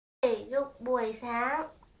Thể dục buổi sáng.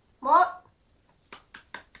 1.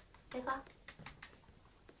 Đây con.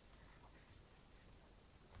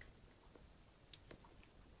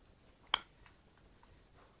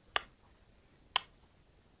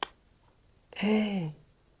 Ê.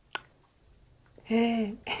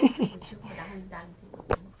 Ê.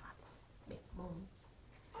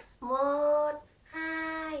 1,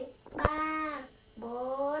 2, 3,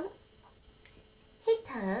 4. Hít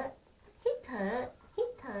thở, hít thở, hít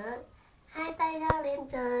thở. Hai tay giơ lên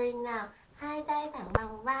trời nào, hai tay thẳng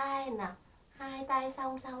bằng vai nào, hai tay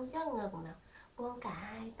song song trước ngực nào, buông cả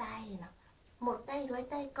hai tay nào. Một tay duỗi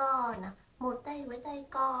tay co nào, một tay duỗi tay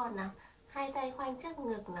co nào, hai tay khoanh trước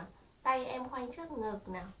ngực nào, tay em khoanh trước ngực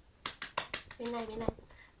nào. Bên này, bên này.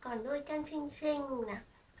 Còn đôi chân xinh xinh nào,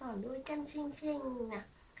 còn đôi chân xinh xinh nào.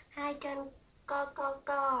 Hai chân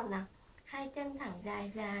co nào, hai chân thẳng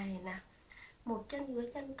dài dài nào. Một chân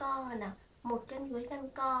dưới chân co nào, một chân dưới chân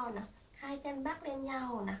co nào. Hai chân bắc lên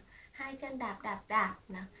nhau nào, hai chân đạp đạp đạp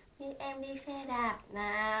nào, như em đi xe đạp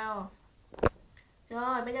nào.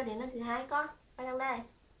 Rồi bây giờ đến lần thứ hai con, quay sang đây.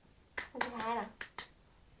 Lần thứ hai nào.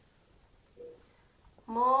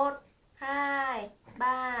 1, 2,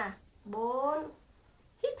 3, 4.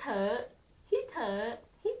 Hít thở, hít thở,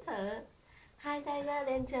 hít thở. Hai tay ra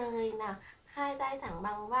lên trời nào, hai tay thẳng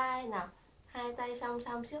bằng vai nào, hai tay song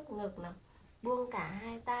song trước ngực nào, buông cả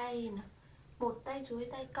hai tay nào. Một tay dưới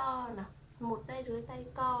tay co nào, một tay dưới tay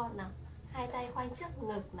co nào, hai tay khoanh trước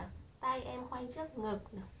ngực nào, tay em khoanh trước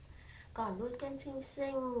ngực nào. Còn đôi chân xinh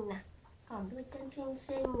xinh nào, còn đôi chân xinh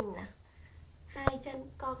xinh nào. Hai chân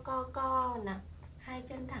co nào, hai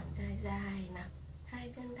chân thẳng dài dài nào,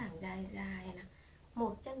 hai chân thẳng dài dài nào.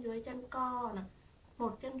 Một chân dưới chân co nào,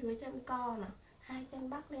 một chân dưới chân co nào, hai chân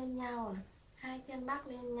bắc lên nhau nào, hai chân bắc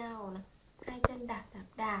lên nhau nào, hai chân đạp đạp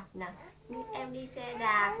đạp nào, như em đi xe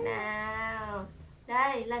đạp nào.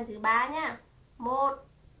 Đây, lần thứ ba nhá. 1,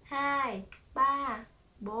 2, 3,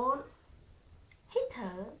 4. Hít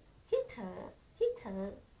thở, hít thở, hít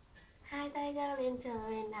thở. Hai tay giơ lên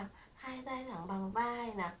trời nào, hai tay thẳng bằng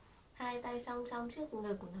vai nào, hai tay song song trước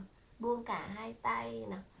ngực nào, buông cả hai tay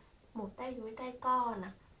nào. Một tay dưới tay co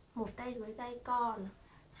nào, một tay dưới tay co nào,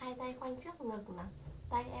 hai tay khoanh trước ngực nào,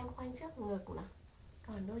 tay em khoanh trước ngực nào.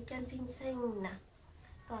 Còn đôi chân xinh xinh nào,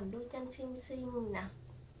 còn đôi chân xinh xinh nào.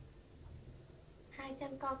 Hai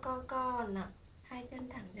chân co nào, hai chân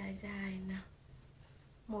thẳng dài dài nào.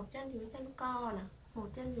 Một chân dưới chân co nào, một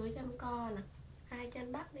chân dưới chân co nào, hai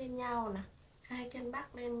chân bắc lên nhau nào, hai chân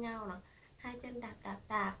bắc lên nhau nào, hai chân đạp đạp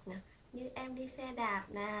đạp nào, như em đi xe đạp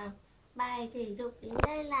nào. Bài thể dục đến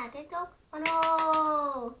đây là kết thúc. Con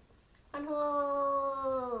hô, con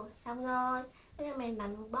hô. Xong rồi. Bây giờ mày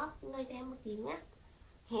nắn bóp người cho em một tí nhá.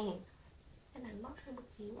 Em nắn bóp thêm một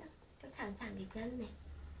tí nhá, cho thẳng thẳng cái chân này,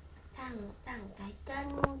 thẳng thẳng cái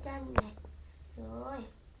chân này. Rồi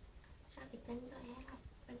cho cái chân cho em,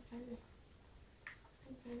 cái chân này,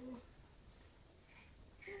 cái chân này.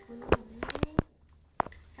 Cô ngủ đấy.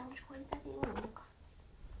 Xong xuôi ta đi ngủ nha con.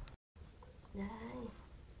 Đây.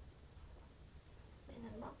 Bây giờ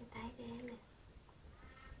bóp cái tay cho em này,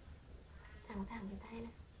 thẳng thẳng cái tay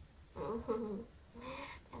này.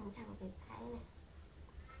 Thẳng thẳng cái tay này.